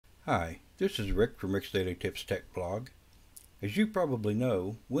Hi, this is Rick from Rick's Daily Tips Tech Blog. As you probably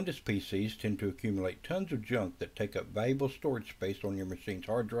know, Windows PCs tend to accumulate tons of junk that take up valuable storage space on your machine's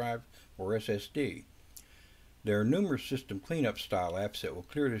hard drive or SSD. There are numerous system cleanup style apps that will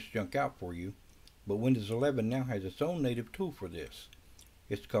clear this junk out for you, but Windows 11 now has its own native tool for this.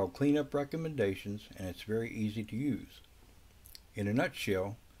 It's called Cleanup Recommendations, and it's very easy to use. In a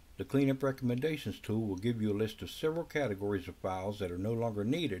nutshell, the Cleanup Recommendations tool will give you a list of several categories of files that are no longer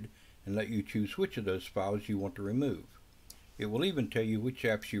needed and let you choose which of those files you want to remove. It will even tell you which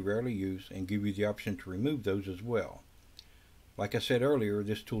apps you rarely use and give you the option to remove those as well. Like I said earlier,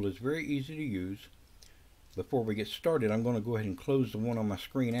 this tool is very easy to use. Before we get started, I'm going to go ahead and close the one on my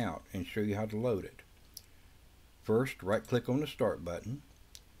screen out and show you how to load it. First, right-click on the Start button,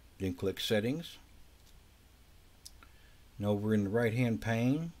 then click Settings. Now over in the right-hand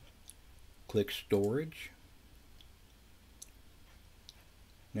pane, click Storage.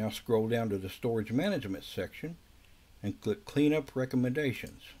 Now scroll down to the Storage Management section and click Cleanup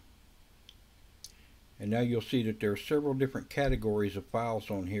Recommendations. And now you'll see that there are several different categories of files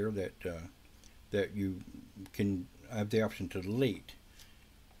on here that you can have the option to delete.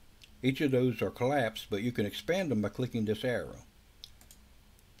 Each of those are collapsed, but you can expand them by clicking this arrow.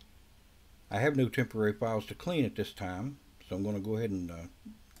 I have no temporary files to clean at this time, so I'm going to go ahead and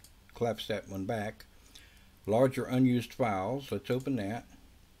collapse that one back. Larger unused files, let's open that.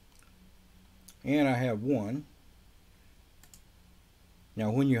 And I have one.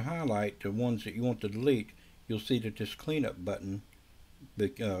 Now when you highlight the ones that you want to delete, you'll see that this cleanup button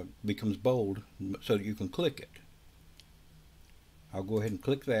becomes bold so that you can click it. I'll go ahead and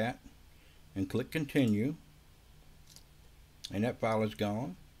click that and click Continue, and that file is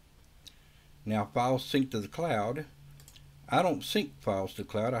gone. Now files sync to the cloud. I don't sync files to the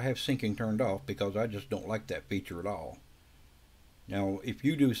cloud. I have syncing turned off because I just don't like that feature at all. Now if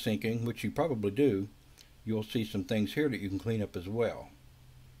you do syncing, which you probably do, you'll see some things here that you can clean up as well.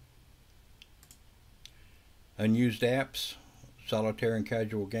 Unused apps, solitaire and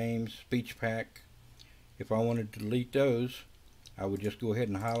casual games, speech pack. If I wanted to delete those, I would just go ahead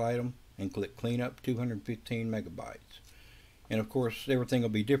and highlight them and click Cleanup 215 megabytes. And of course everything will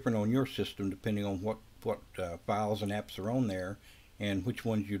be different on your system depending on what files and apps are on there and which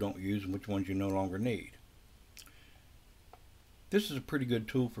ones you don't use and which ones you no longer need. This is a pretty good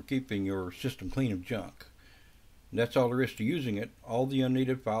tool for keeping your system clean of junk. That's all there is to using it. All the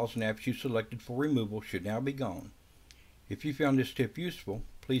unneeded files and apps you selected for removal should now be gone. If you found this tip useful,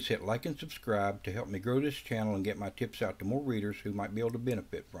 please hit like and subscribe to help me grow this channel and get my tips out to more readers who might be able to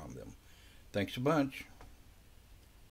benefit from them. Thanks a bunch.